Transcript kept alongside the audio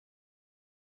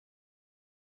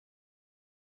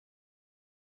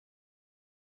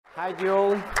Hi,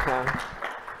 Joel.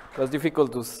 It was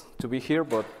difficult to be here,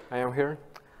 but I am here.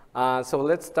 So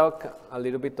let's talk a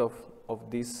little bit of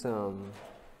this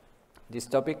this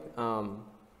topic.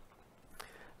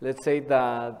 Let's say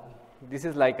that this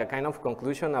is like a kind of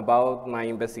conclusion about my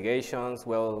investigations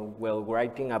while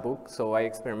writing a book. So I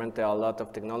experimented a lot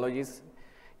of technologies,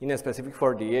 in specific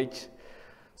for the age.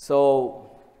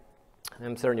 So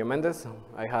I'm Sergio Méndez.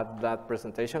 I had that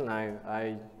presentation.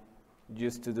 I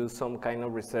used to do some kind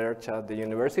of research at the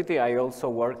university. I also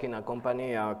work in a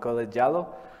company called Yalo,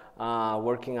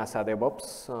 working as a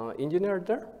DevOps engineer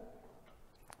there.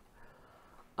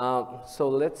 So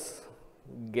let's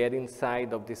get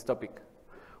inside of this topic.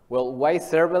 Well, why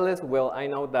serverless? Well, I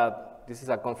know that this is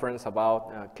a conference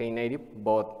about Knative,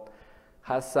 but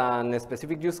has a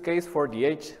specific use case for the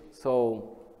edge.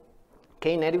 So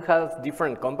Knative has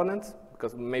different components,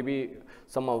 because maybe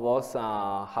some of us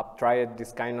have tried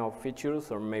this kind of features,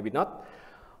 or maybe not.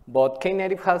 But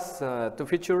Knative has two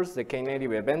features, the Knative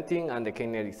eventing and the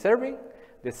Knative serving.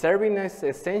 The serving is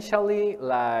essentially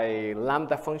like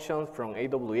Lambda functions from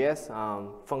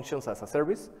AWS, functions as a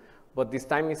service, but this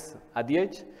time is at the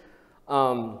edge.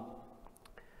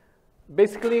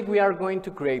 Basically, we are going to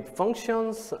create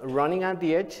functions running at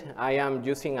the edge. I am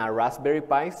using a Raspberry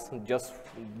Pi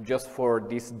just for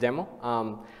this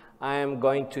demo. I am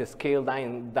going to scale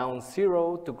down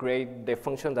 0 to create the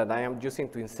function that I am using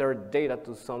to insert data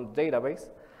to some database.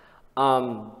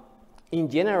 In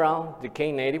general, the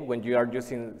Knative, when you are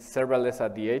using serverless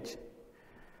at the edge,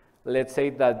 let's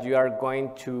say that you are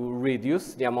going to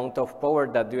reduce the amount of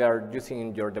power that you are using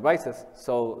in your devices.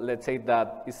 So let's say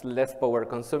that it's less power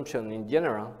consumption in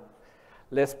general.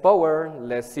 Less power,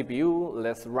 less CPU,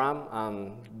 less RAM,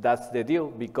 and that's the deal,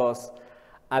 because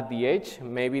at the edge,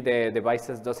 maybe the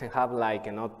devices doesn't have like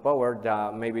enough power,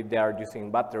 maybe they are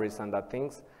using batteries and that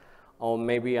things, or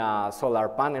maybe a solar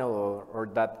panel or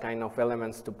that kind of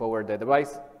elements to power the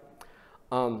device.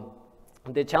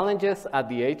 The challenges at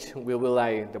the edge will be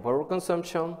like the power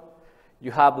consumption.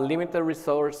 You have limited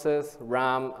resources,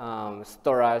 RAM,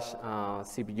 storage,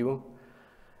 CPU.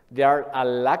 There are a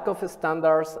lack of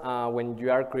standards when you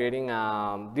are creating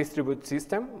a distributed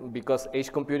system, because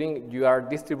edge computing, you are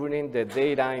distributing the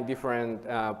data in different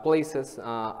places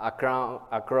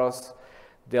across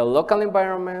the local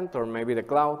environment or maybe the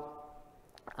cloud.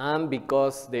 And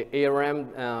because the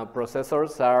ARM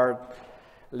processors are,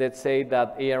 let's say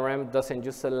that ARM doesn't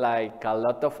use like a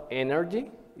lot of energy,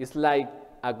 it's like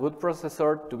a good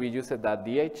processor to be used at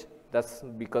the edge. That's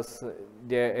because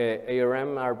the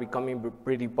ARM are becoming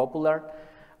pretty popular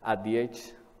at the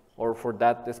edge, or for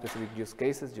that specific use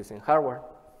cases using hardware.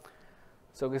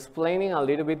 So explaining a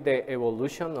little bit the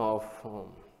evolution of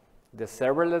the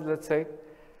serverless, let's say,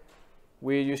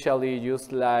 we usually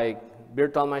use like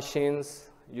virtual machines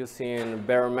using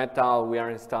bare metal. We are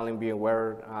installing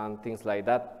VMware and things like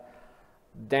that.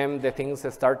 Then the things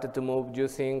started to move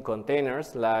using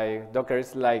containers, like Docker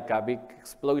is like a big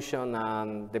explosion,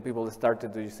 and the people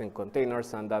started using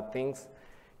containers and that things.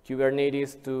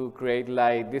 Kubernetes to create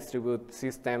like distributed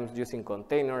systems using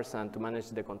containers and to manage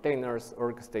the containers,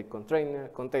 orchestrate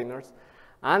containers.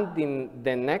 And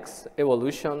the next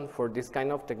evolution for this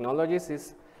kind of technologies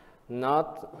is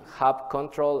not have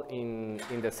control in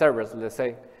the servers, let's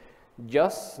say.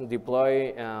 Just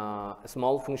deploy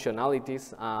small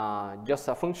functionalities, just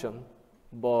a function.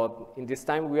 But in this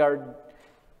time, we are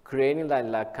creating like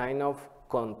a kind of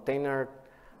container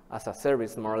as a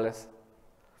service, more or less.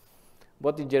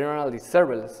 But in general, it's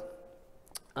serverless.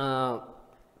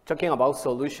 Talking about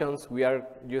solutions, we are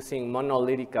using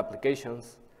monolithic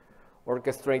applications,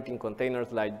 orchestrating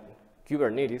containers like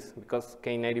Kubernetes, because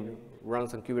Knative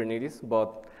runs on Kubernetes,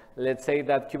 but let's say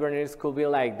that Kubernetes could be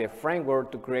like the framework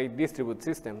to create distributed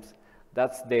systems.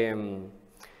 That's the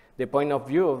point of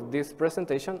view of this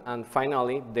presentation. And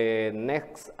finally, the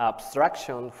next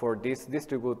abstraction for this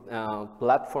distributed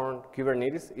platform,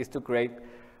 Kubernetes, is to create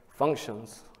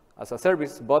functions as a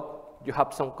service, but you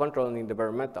have some control in the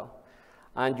bare metal.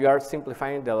 And you are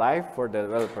simplifying the life for the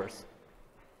developers.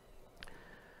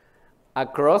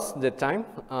 Across the time,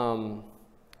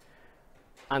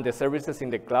 and the services in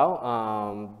the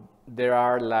cloud, there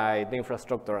are like the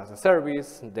infrastructure as a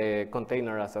service, the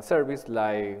container as a service,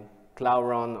 like Cloud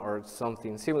Run or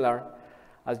something similar.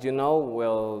 As you know,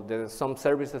 well, there's some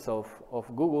services of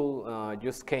Google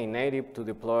use Knative to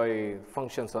deploy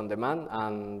functions on demand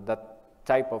and that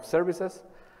type of services.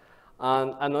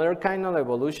 And another kind of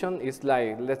evolution is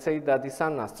like, let's say that it's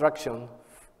an abstraction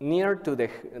near to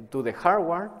the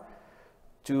hardware,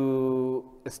 to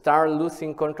start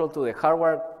losing control to the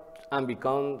hardware and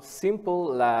become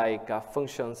simple like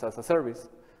functions as a service.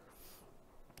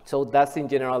 So that's in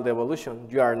general the evolution.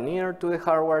 You are near to the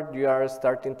hardware, you are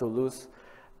starting to lose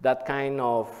that kind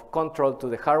of control to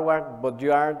the hardware, but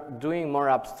you are doing more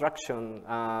abstraction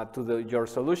to your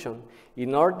solution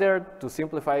in order to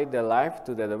simplify the life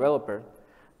to the developer.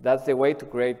 That's the way to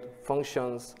create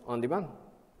functions on demand.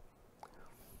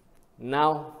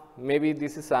 Now, maybe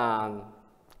this is a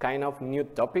kind of new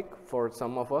topic for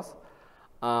some of us.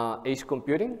 Edge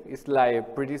computing is like a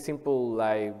pretty simple,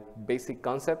 like basic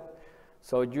concept.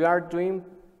 So you are doing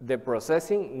the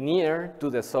processing near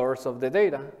to the source of the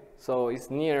data. So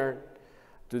it's near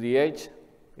to the edge.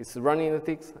 It's running the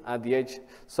things at the edge.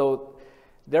 So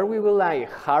there we will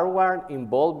like hardware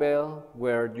involved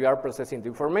where you are processing the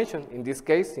information. In this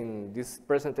case, in this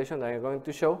presentation that I'm going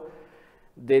to show,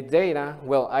 the data,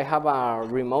 well, I have a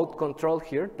remote control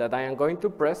here that I am going to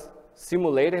press,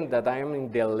 simulating that I am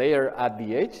in the layer at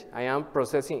the edge. I am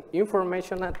processing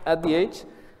information at the edge,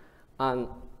 and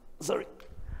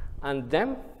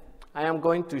then I am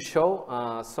going to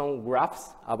show some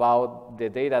graphs about the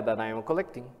data that I am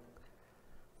collecting.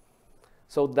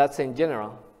 So that's in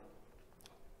general.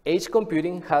 Edge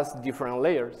computing has different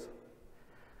layers.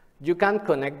 You can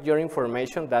connect your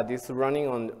information that is running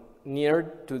on near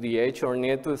to the edge or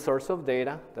near to the source of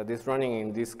data that is running,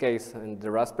 in this case, in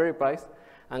the Raspberry Pis,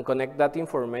 and connect that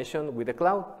information with the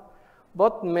cloud.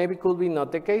 But maybe could be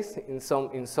not the case in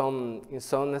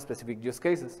some specific use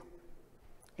cases.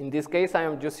 In this case, I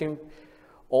am using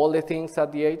all the things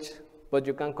at the edge, but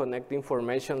you can connect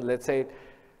information. Let's say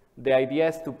the idea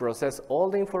is to process all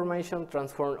the information,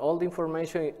 transform all the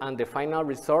information, and the final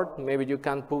result, maybe you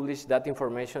can publish that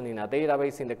information in a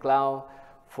database in the cloud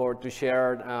to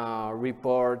share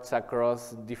reports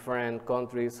across different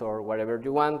countries or whatever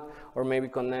you want, or maybe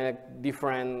connect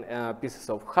different pieces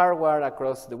of hardware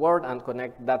across the world and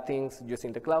connect that things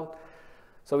using the cloud.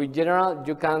 So in general,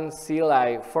 you can see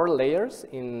like 4 layers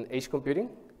in edge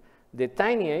computing. The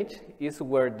tiny edge is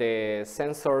where the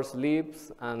sensors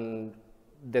lives and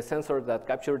the sensors that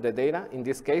capture the data. In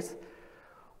this case,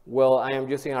 well, I am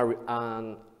using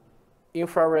an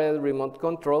infrared remote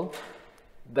control.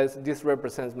 This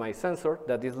represents my sensor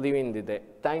that is living in the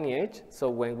tiny edge. So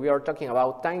when we are talking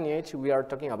about tiny edge, we are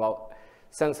talking about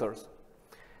sensors.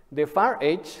 The far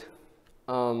edge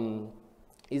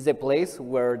is the place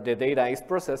where the data is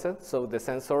processed. So the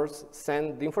sensors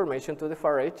send the information to the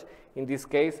far edge. In this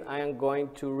case, I am going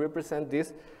to represent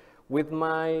this with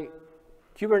my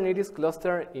Kubernetes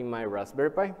cluster in my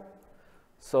Raspberry Pi.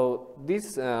 So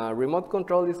this remote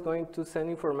control is going to send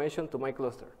information to my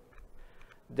cluster.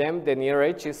 Then the near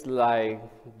edge is like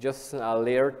just a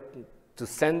layer to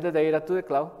send the data to the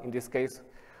cloud. In this case,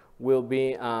 will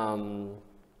be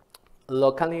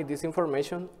locally this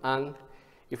information. And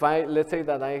if let's say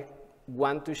that I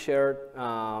want to share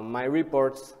my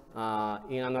reports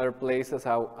in other places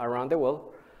around the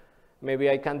world, maybe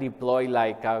I can deploy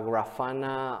like a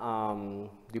Grafana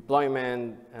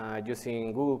deployment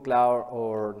using Google Cloud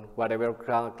or whatever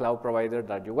cloud provider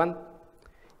that you want.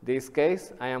 In this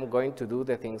case, I am going to do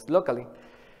the things locally.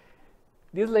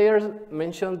 This layer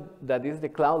mentioned that is the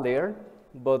cloud layer,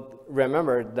 but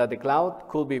remember that the cloud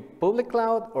could be public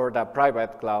cloud or the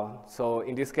private cloud. So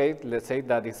in this case, let's say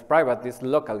that it's private, it's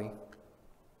locally.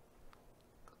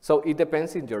 So it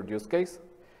depends on your use case.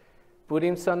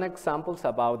 Putting some examples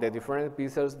about the different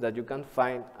pieces that you can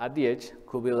find at the edge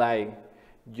could be like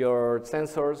your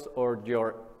sensors or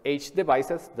your edge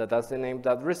devices, that's the name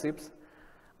that receives.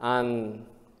 And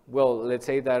well, let's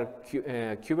say that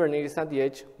Kubernetes at the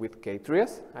edge with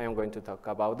K3s, I am going to talk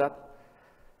about that.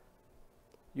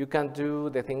 You can do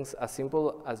the things as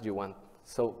simple as you want.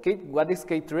 So what is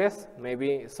K3s?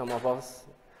 Maybe some of us,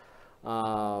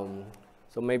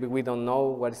 so maybe we don't know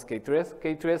what is K3s.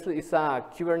 K3s is a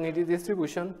Kubernetes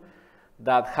distribution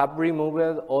that have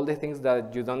removed all the things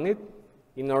that you don't need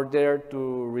in order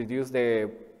to reduce the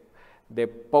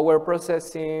power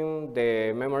processing,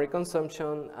 the memory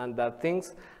consumption, and that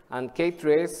things. And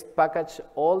K3s package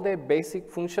all the basic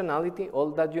functionality,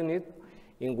 all that you need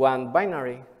in one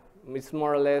binary. It's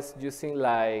more or less using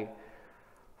like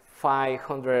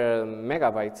 500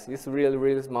 megabytes. It's really,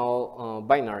 really small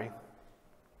binary.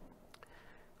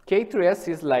 K3s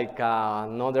is like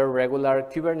another regular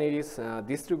Kubernetes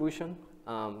distribution.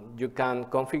 You can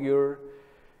configure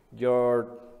your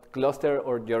cluster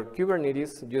or your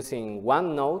Kubernetes using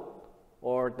one node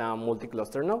or the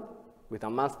multi-cluster node with a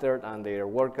master and their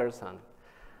workers and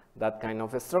that kind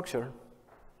of a structure.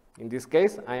 In this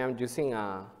case, I am using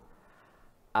a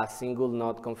single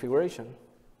node configuration.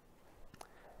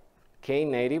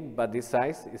 Knative, but this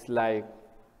size is like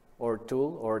our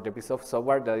tool or the piece of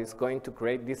software that is going to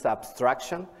create this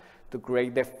abstraction to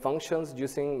create the functions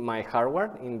using my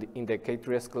hardware in the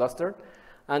K3s cluster.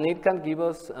 And it can give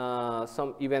us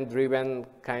some event-driven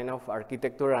kind of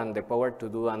architecture and the power to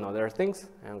do another things.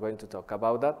 I'm going to talk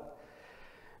about that.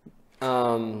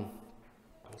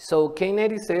 So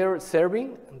Knative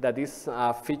serving, that is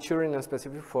a feature in a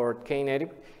specific for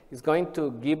Knative, is going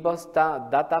to give us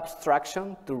that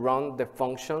abstraction to run the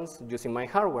functions using my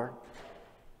hardware.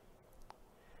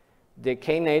 The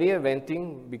Knative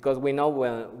eventing, because we know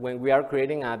when we are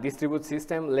creating a distributed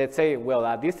system, let's say, well,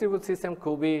 a distributed system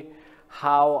could be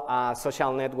how a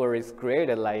social network is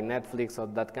created, like Netflix or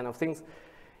that kind of things.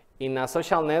 In a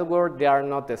social network, there are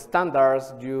not the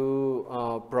standards.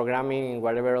 You programming in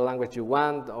whatever language you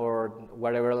want or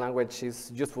whatever language is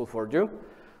useful for you.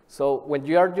 So when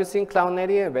you are using cloud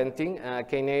native eventing,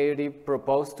 Knative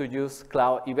proposed to use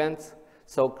cloud events.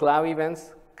 So cloud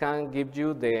events can give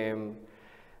you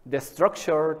the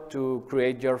structure to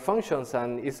create your functions,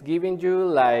 and it's giving you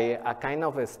like a kind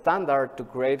of a standard to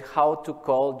create how to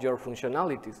call your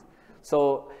functionalities.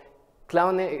 So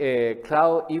cloud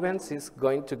events is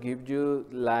going to give you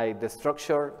like the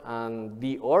structure and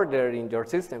the order in your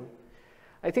system.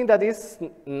 I think that is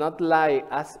not like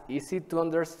as easy to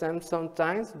understand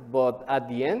sometimes, but at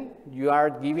the end, you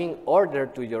are giving order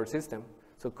to your system.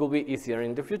 So it could be easier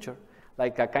in the future,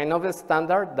 like a kind of a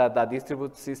standard that a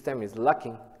distributed system is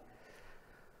lacking.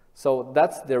 So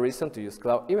that's the reason to use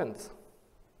cloud events.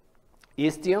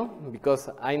 Istio, because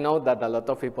I know that a lot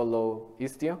of people love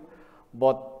Istio,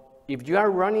 but if you are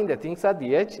running the things at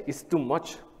the edge, it's too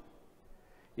much.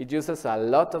 It uses a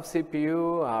lot of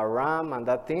CPU, RAM, and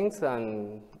that things,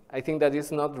 and I think that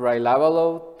it's not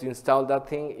reliable to install that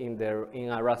thing in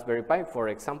a Raspberry Pi, for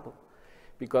example,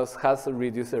 because it has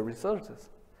reduced resources.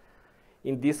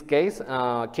 In this case,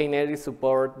 Knative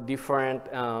support different,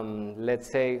 let's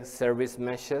say, service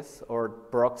meshes or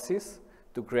proxies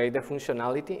to create the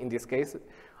functionality. In this case,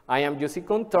 I am using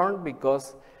Contorn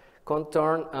because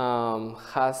Contorn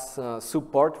has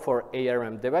support for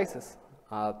ARM devices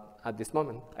at this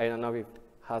moment. I don't know if it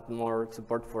has more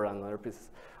support for another pieces,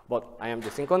 but I am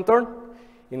using Contorn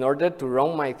in order to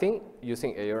run my thing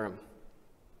using ARM.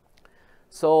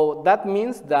 So that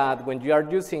means that when you are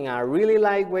using a really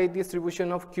lightweight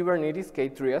distribution of Kubernetes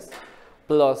K3s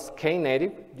plus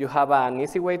Knative, you have an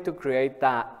easy way to create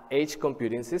an edge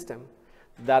computing system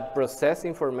that processes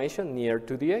information near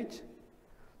to the edge.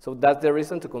 So that's the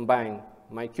reason to combine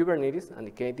my Kubernetes and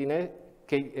the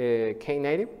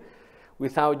Knative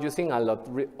without using a lot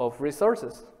of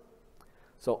resources.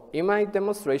 So in my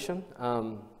demonstration,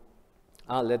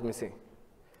 let me see.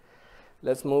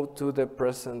 Let's move to the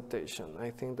presentation. I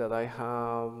think that I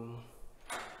have,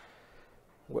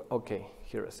 well, okay,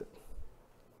 here is it.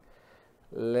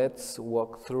 Let's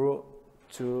walk through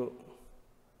to,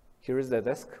 here is the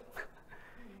desk.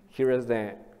 Here is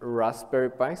the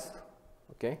Raspberry Pis,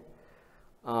 okay.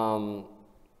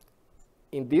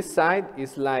 In this side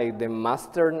is like the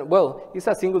master, well, it's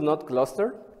a single node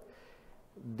cluster.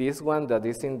 This one that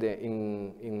is in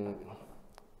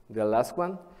the last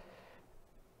one.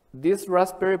 This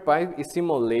Raspberry Pi is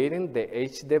simulating the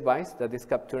edge device that is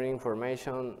capturing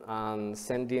information and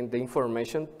sending the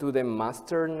information to the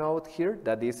master node here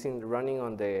that is running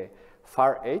on the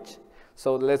far edge.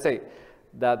 So let's say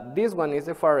that this one is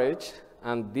the far edge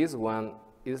and this one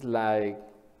is like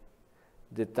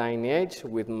the tiny edge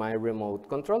with my remote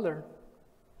controller.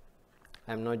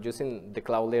 I'm not using the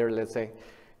cloud layer, let's say,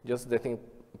 just the thing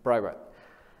private.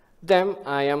 Then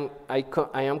I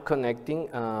am connecting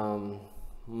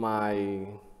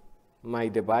my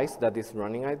device that is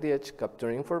running at the edge,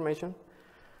 capturing information.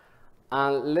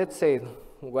 And let's say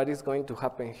what is going to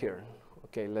happen here.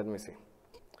 Okay, let me see.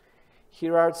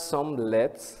 Here are some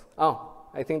LEDs. Oh,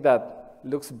 I think that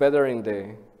looks better in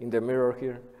the mirror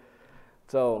here.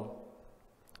 So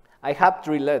I have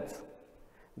 3 LEDs.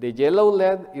 The yellow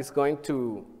LED is going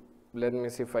to, let me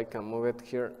see if I can move it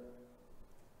here.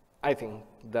 I think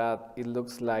that it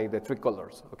looks like the 3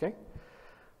 colors, okay?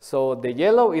 So the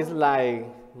yellow is like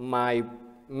my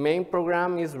main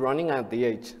program is running at the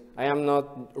edge. I am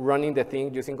not running the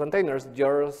thing using containers,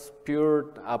 just pure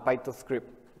Python script.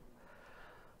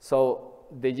 So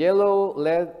the yellow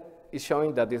LED is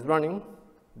showing that it's running.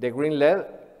 The green LED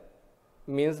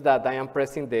means that I am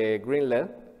pressing the green LED.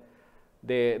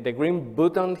 The green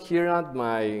button here at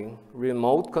my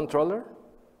remote controller,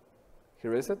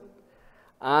 here is it.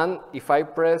 And if I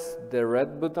press the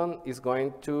red button, it's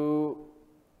going to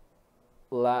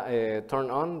turn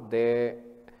on the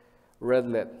red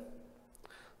LED.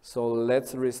 So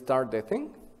let's restart the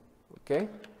thing, okay?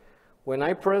 When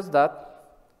I press that,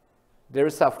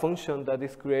 there's a function that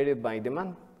is created by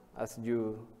demand, as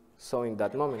you saw in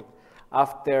that moment.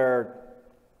 After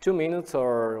 2 minutes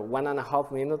or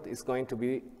 1.5 minutes, it's going to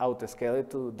be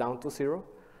auto-scaled down to 0.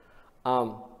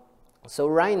 So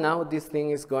right now, this thing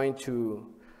is going to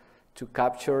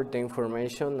capture the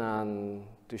information and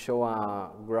to show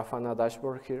a Grafana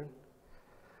dashboard here.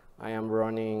 I am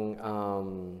running,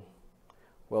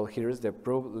 well, here's the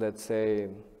proof. Let's say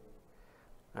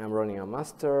I'm running a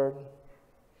master.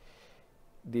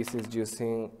 This is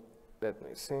using, let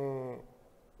me see,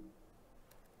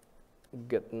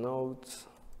 get nodes,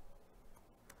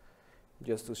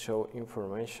 just to show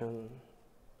information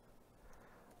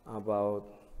about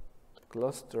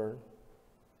cluster.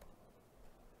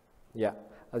 Yeah,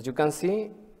 as you can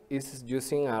see, it's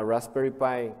using a Raspberry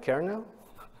Pi kernel.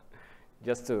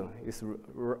 Just to,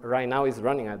 right now it's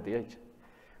running at the edge.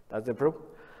 That's the proof.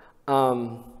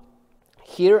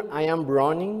 Here I am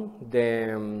running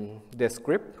the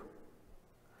script.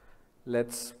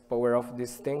 Let's power off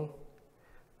this thing.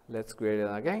 Let's create it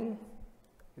again.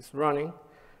 It's running.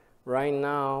 Right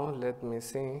now, let me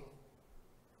see.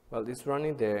 Well, it's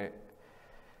running the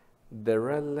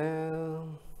red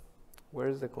level. Where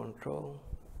is the control?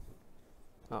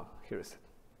 Oh, here is it.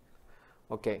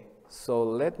 Okay, so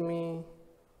let me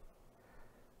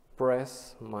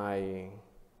press my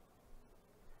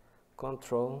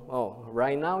control. Oh,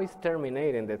 right now it's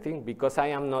terminating the thing because I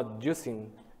am not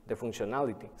using the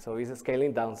functionality. So it's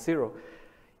scaling down 0.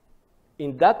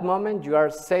 In that moment, you are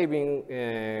saving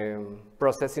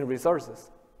processing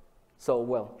resources. So,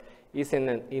 well, it's in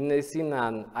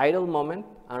an idle moment.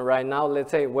 And right now,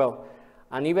 let's say, well,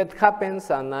 an event happens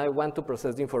and I want to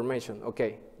process the information.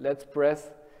 Okay, let's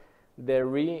press the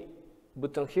re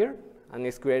button here, and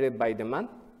it's created by demand.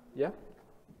 Yeah.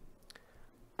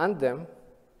 And then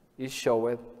it's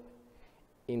shown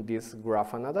in this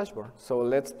Grafana dashboard. So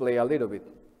let's play a little bit.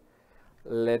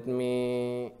 Let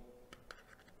me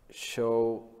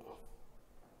show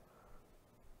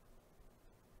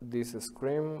this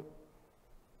screen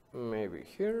maybe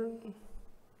here.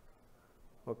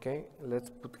 Okay, let's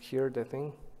put here the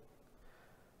thing.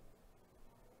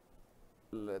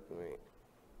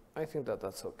 I think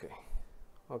that's okay.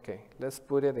 Okay, let's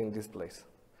put it in this place.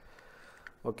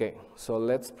 Okay, so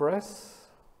let's press.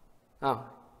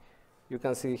 You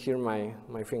can see here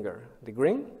my finger. The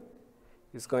green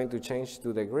is going to change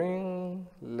to the green.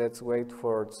 Let's wait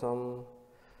for some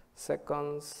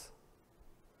seconds.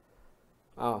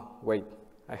 Wait,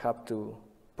 I have to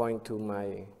point to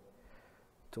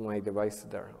my device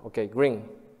there. Okay, green.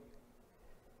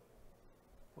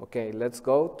 Okay, let's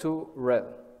go to red.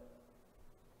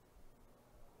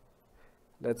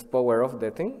 Let's power off the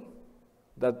thing.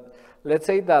 Let's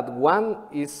say that 1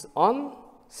 is on,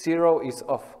 0 is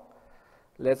off.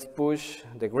 Let's push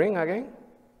the green again.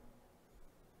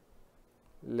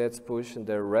 Let's push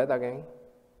the red again.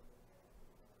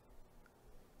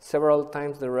 Several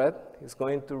times the red is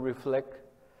going to reflect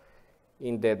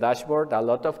in the dashboard. A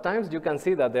lot of times you can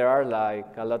see that there are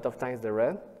like a lot of times the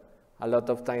red, a lot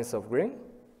of times of green.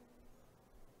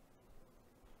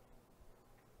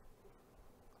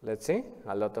 Let's see,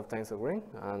 a lot of times of green,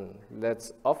 and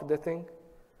let's off the thing.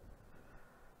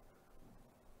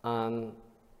 And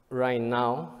right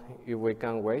now, if we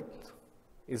can wait,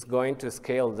 it's going to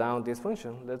scale down this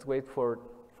function. Let's wait for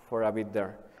a bit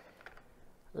there.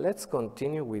 Let's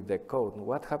continue with the code.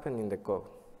 What happened in the code?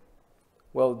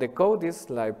 Well, the code is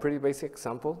like pretty basic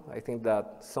example. I think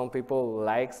that some people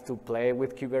likes to play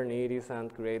with Kubernetes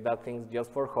and create that things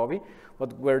just for hobby.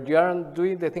 But where you are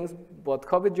doing the things but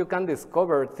hobby, you can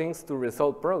discover things to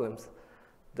resolve problems.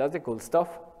 That's the cool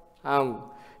stuff.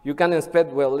 You can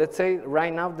expect, well, let's say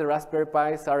right now the Raspberry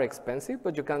Pis are expensive,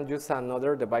 but you can use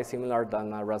another device similar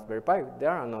than a Raspberry Pi. There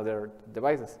are other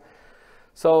devices.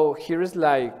 So here is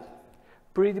like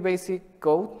pretty basic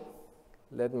code.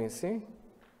 Let me see.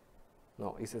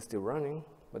 No, it's still running,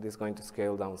 but it's going to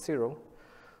scale down 0.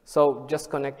 So just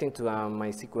connecting to a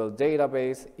MySQL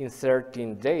database,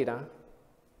 inserting data,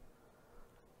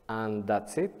 and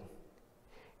that's it.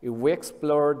 If we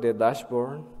explore the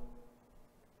dashboard,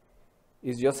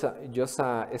 it's just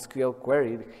a SQL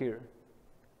query here.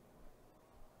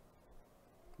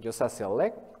 Just a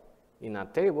select in a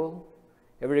table.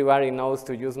 Everybody knows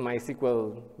to use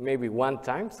MySQL maybe one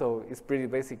time, so it's pretty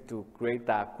basic to create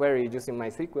a query using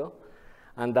MySQL.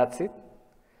 And that's it.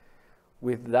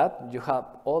 With that, you have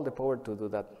all the power to do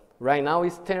that. Right now,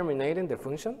 it's terminating the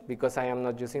function because I am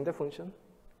not using the function.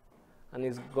 And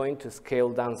it's going to scale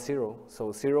down 0.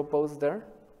 So 0 posts there.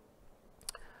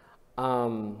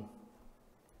 Let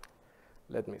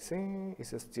me see.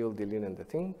 It's still deleting the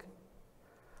thing.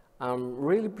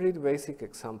 Really pretty basic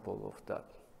example of that.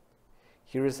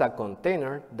 Here is a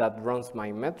container that runs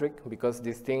my metric because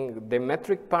this thing, the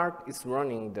metric part is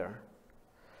running there.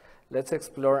 Let's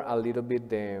explore a little bit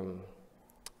the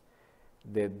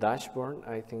dashboard.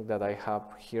 I think that I have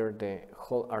here the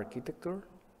whole architecture.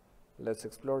 Let's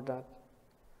explore that.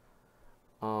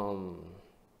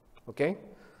 Okay,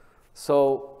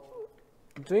 so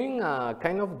doing a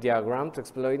kind of diagram to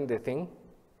explain the thing,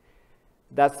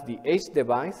 that's the edge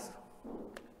device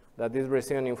that is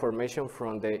receiving information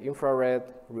from the infrared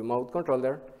remote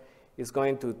controller. Is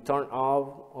going to turn off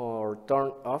or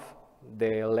turn off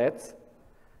the LEDs.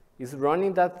 It's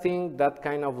running that thing, that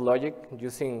kind of logic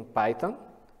using Python,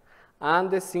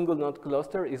 and the single node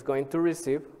cluster is going to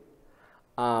receive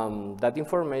that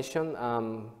information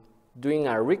doing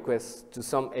a request to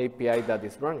some API that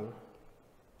is running.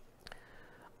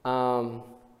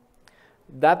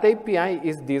 That API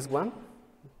is this one,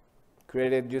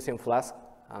 created using Flask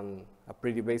and a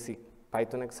pretty basic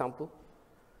Python example,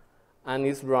 and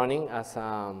is running as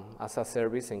a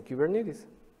service in Kubernetes.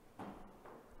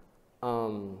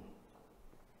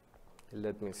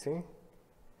 Let me see.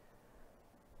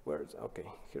 Where's, okay,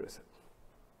 here is it.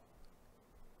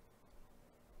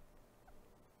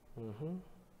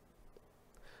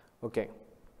 Okay.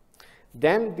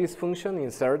 Then this function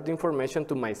inserts the information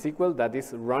to MySQL that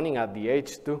is running at the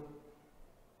edge too.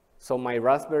 So my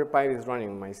Raspberry Pi is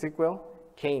running MySQL,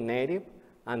 Knative,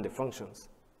 and the functions,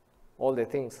 all the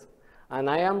things. And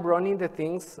I am running the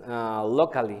things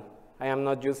locally. I am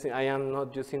not using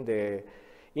the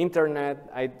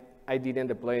internet. I didn't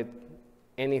deploy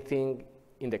anything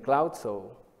in the cloud,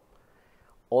 so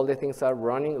all the things are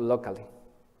running locally.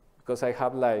 Because I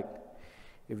have like,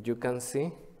 if you can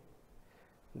see,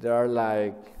 there are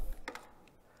like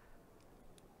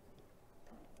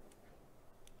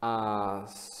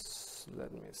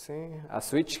let me see, a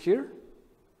switch here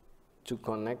to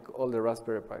connect all the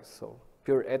Raspberry Pis, so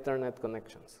pure Ethernet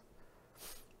connections.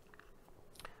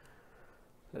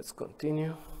 Let's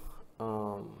continue.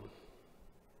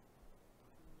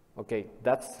 Okay,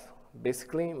 that's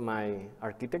basically my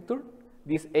architecture.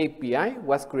 This API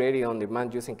was created on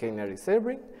demand using Kubernetes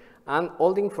serving, and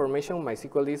all the information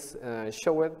MySQL is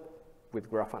showed with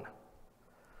Grafana.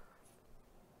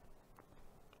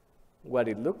 What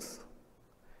it looks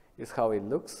is how it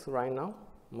looks right now,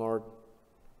 more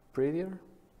prettier.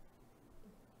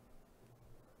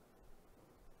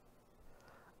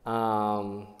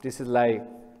 This is like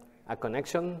a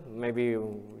connection. Maybe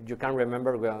you can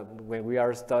remember when we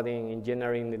are studying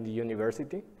engineering in the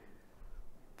university.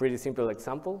 Pretty simple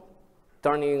example.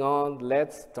 Turning on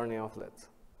LEDs, turning off LEDs.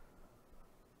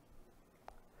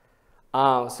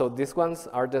 So these ones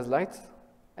are the slides.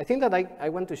 I think that I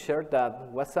want to share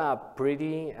that was a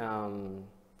pretty,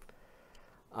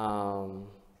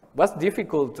 was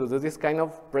difficult to do this kind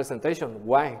of presentation.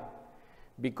 Why?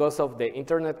 Because of the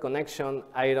internet connection.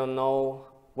 I don't know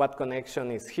what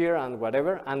connection is here and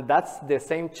whatever, and that's the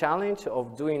same challenge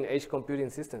of doing edge computing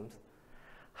systems.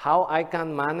 How I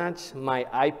can manage my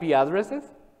IP addresses,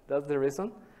 that's the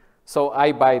reason. So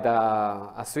I buy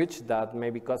a switch that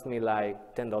maybe cost me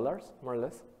like $10, more or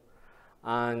less.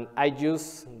 And I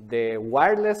use the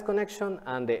wireless connection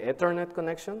and the Ethernet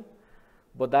connection,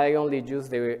 but I only use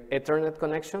the Ethernet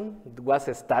connection. It was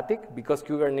static because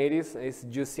Kubernetes is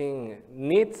using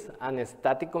needs and a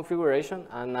static configuration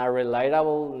and a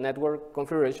reliable network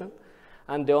configuration.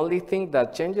 And the only thing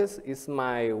that changes is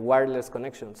my wireless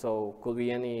connection. So could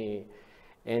be any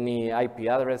IP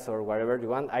address or whatever you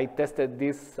want. I tested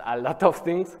this a lot of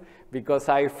things because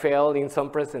I failed in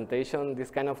some presentation, this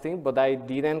kind of thing, but I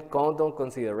didn't count on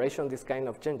consideration this kind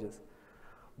of changes.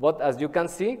 But as you can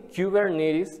see,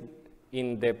 Kubernetes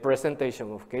in the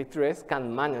presentation of K3s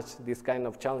can manage this kind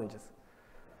of challenges.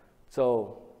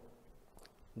 So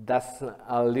that's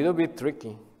a little bit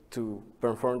tricky to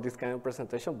perform this kind of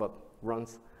presentation, but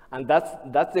runs. And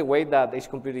that's the way that edge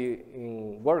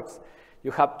computing works.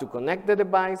 You have to connect the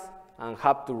device and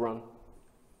have to run.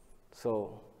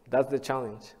 So that's the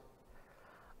challenge.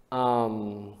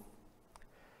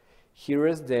 Here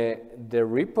is the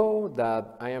repo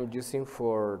that I am using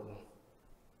for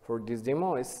this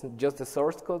demo. It's just the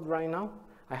source code right now.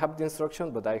 I have the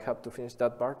instruction, but I have to finish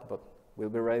that part, but we'll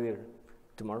be ready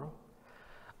tomorrow.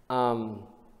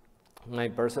 My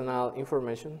personal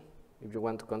information, if you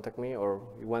want to contact me or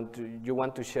you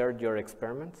want to share your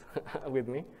experiments with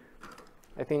me.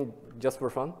 I think just for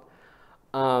fun.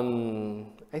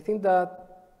 I think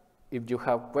that if you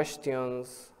have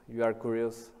questions, you are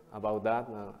curious about that,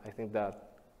 I think that,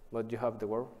 but you have the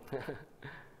word.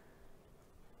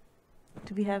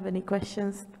 Do we have any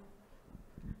questions?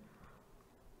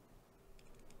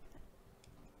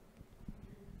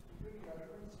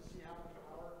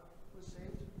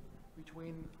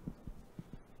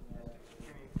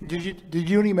 Did you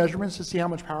do any measurements to see how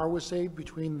much power was saved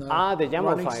between the YAML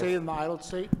running files. state and the idle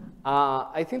state?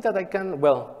 I think that I can,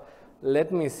 well,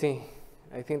 let me see.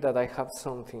 I think that I have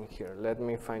something here. Let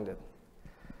me find it.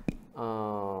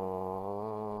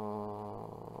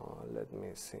 Let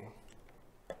me see.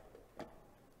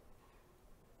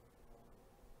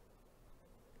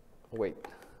 Wait.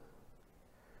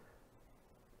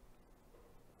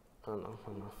 Oh no,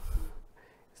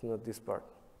 it's not this part.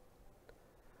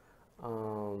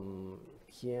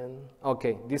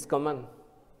 Okay, this command.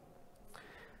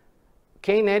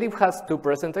 Knative has two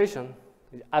presentations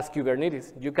as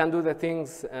Kubernetes. You can do the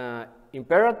things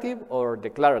imperative or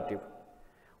declarative.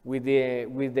 With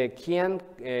the key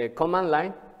command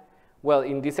line, well,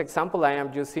 in this example, I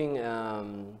am using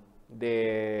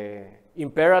the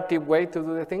imperative way to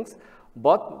do the things,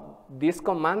 but this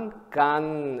command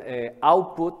can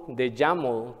output the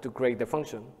YAML to create the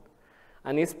function.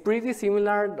 And it's pretty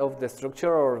similar of the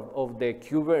structure of the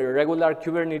regular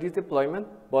Kubernetes deployment,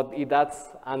 but it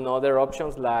adds another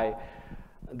options like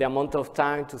the amount of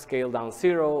time to scale down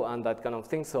 0 and that kind of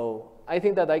thing. So I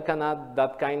think that I can add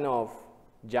that kind of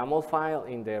YAML file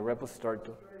in the repository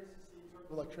too.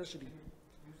 Electricity.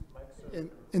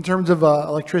 In terms of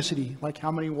electricity, like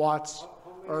how many watts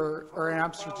or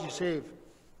amps did you save?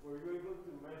 Were you able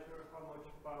to measure how much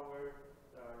power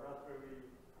Raspberry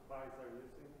Pis are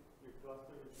using, your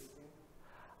cluster is using?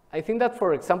 I think that,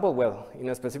 for example, well, in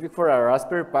a specific for a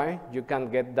Raspberry Pi, you can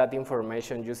get that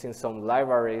information using some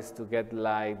libraries to get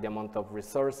like the amount of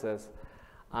resources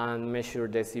and measure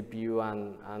the CPU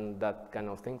and that kind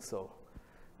of thing. So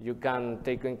you can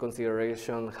take in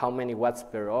consideration how many watts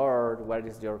per hour, what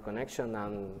is your connection,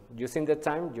 and using the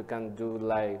time, you can do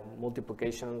like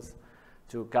multiplications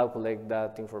to calculate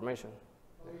that information.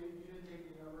 Well, you didn't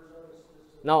take the numbers of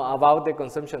this? No, about the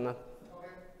consumption, not. Okay.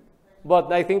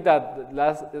 But I think that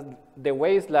the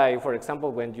way is like, for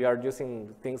example, when you are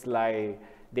using things like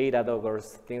Datadog or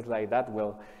things like that,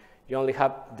 well, you only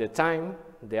have the time,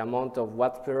 the amount of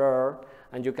watts per hour,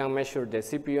 and you can measure the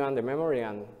CPU and the memory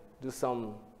and do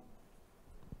some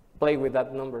play with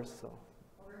that numbers. So.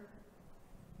 Okay.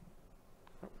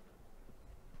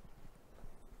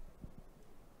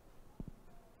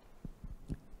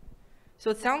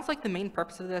 So it sounds like the main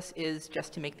purpose of this is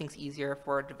just to make things easier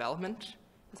for development.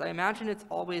 Because I imagine it's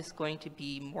always going to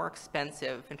be more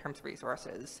expensive in terms of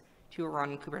resources to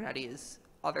run Kubernetes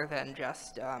other than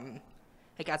just,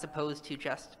 like as opposed to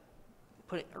just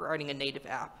writing a native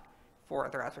app for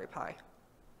the Raspberry Pi.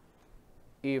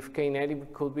 If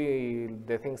Knative could be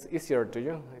the things easier to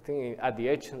you, I think at the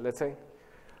edge, let's say.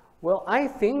 Well, I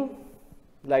think,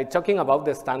 like talking about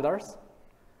the standards,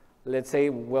 let's say,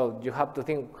 well, you have to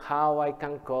think how I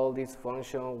can call this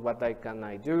function, what can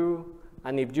I do,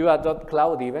 and if you adopt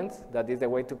cloud events, that is the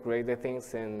way to create the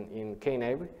things in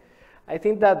Knative. I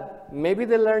think that maybe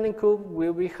the learning curve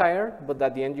will be higher, but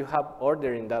at the end you have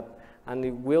order in that, and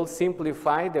it will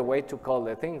simplify the way to call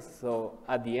the things. So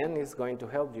at the end, it's going to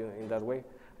help you in that way.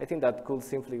 I think that could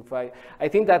simplify. I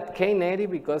think that Knative,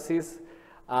 because it's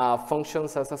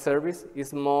functions as a service,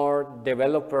 is more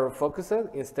developer focused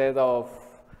instead of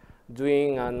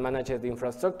doing and managing the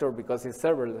infrastructure because it's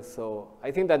serverless. So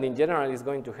I think that in general, it's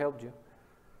going to help you.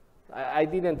 I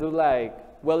didn't do like,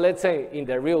 well, let's say in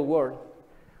the real world,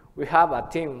 we have a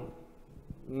team.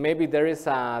 Maybe there is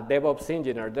a DevOps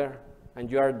engineer there,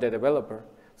 and you are the developer.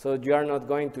 So you are not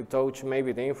going to touch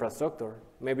maybe the infrastructure.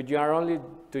 Maybe you are only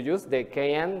to use the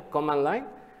KN command line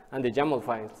and the YAML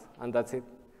files, and that's it.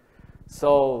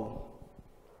 So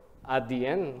at the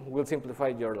end, will simplify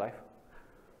your life.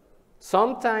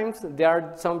 Sometimes there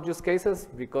are some use cases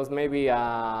because maybe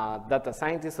a data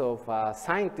scientist or a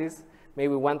scientist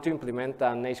maybe want to implement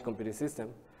an edge computing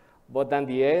system. But at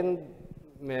the end,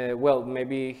 well,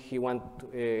 maybe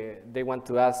they want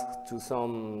to ask to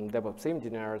some DevOps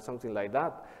engineer or something like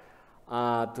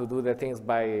that to do the things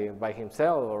by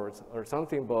himself or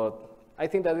something. But I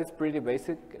think that is pretty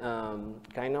basic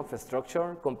kind of a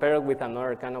structure compared with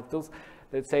another kind of tools.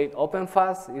 Let's say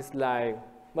OpenFast is like,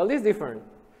 well, it's different.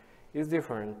 It's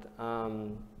different.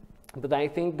 But I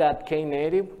think that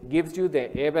Knative gives you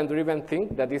the event-driven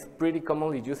thing that is pretty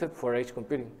commonly used for edge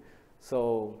computing.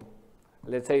 So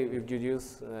let's say if you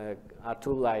use a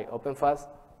tool like OpenFast,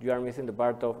 you are missing the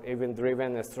part of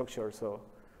event-driven structure. So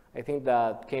I think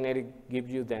that Knative gives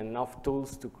you the enough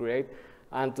tools to create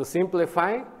and to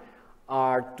simplify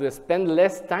or to spend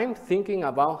less time thinking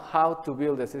about how to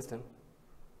build the system.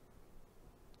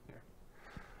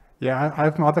 Yeah, I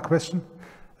have another question.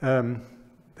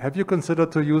 Have you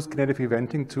considered to use Knative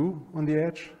eventing too on the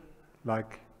edge,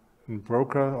 like in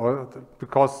broker, or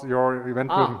because your event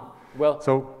driven? Well,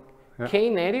 so Yeah.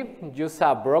 Knative uses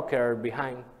a broker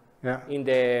behind. Yeah. In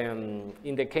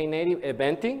the Knative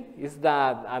eventing is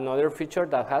that another feature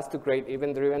that has to create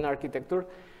event-driven architecture.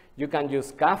 You can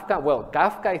use Kafka. Well,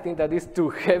 Kafka, I think that is too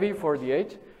heavy for the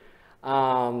edge.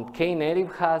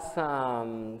 Knative has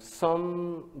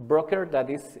some broker that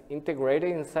is integrated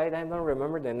inside. I don't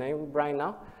remember the name right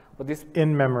now, but this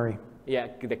In memory. yeah,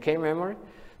 the K memory.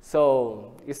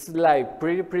 So it's like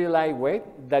pretty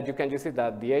lightweight that you can use it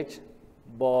at the edge.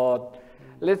 But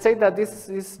let's say that this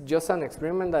is just an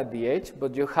experiment at the edge,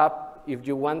 but you have, if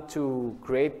you want to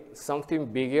create something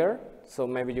bigger, so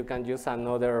maybe you can use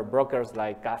another brokers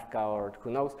like Kafka or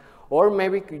who knows, or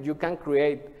maybe you can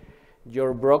create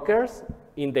your brokers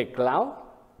in the cloud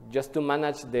just to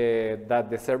manage that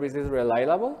the service is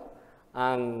reliable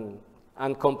and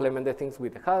complement the things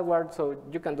with the hardware. So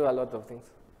you can do a lot of things.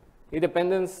 It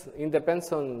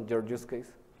depends on your use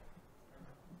case.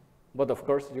 But of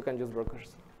course, you can use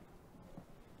brokers.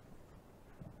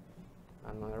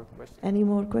 Another question? Any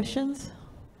more questions?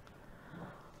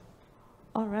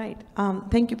 All right.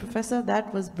 Thank you, Professor.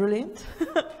 That was brilliant.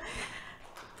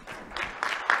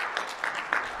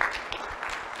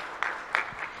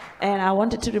 And I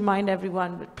wanted to remind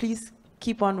everyone, but please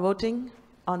keep on voting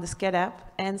on the SCED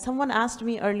app. And someone asked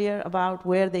me earlier about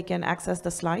where they can access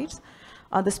the slides.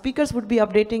 The speakers would be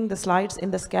updating the slides in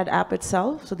the SCED app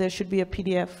itself, so there should be a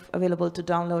PDF available to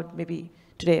download maybe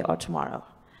today or tomorrow.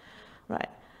 Right.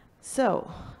 So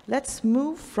let's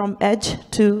move from Edge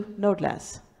to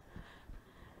Nodeless.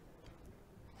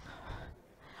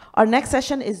 Our next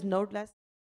session is Nodeless.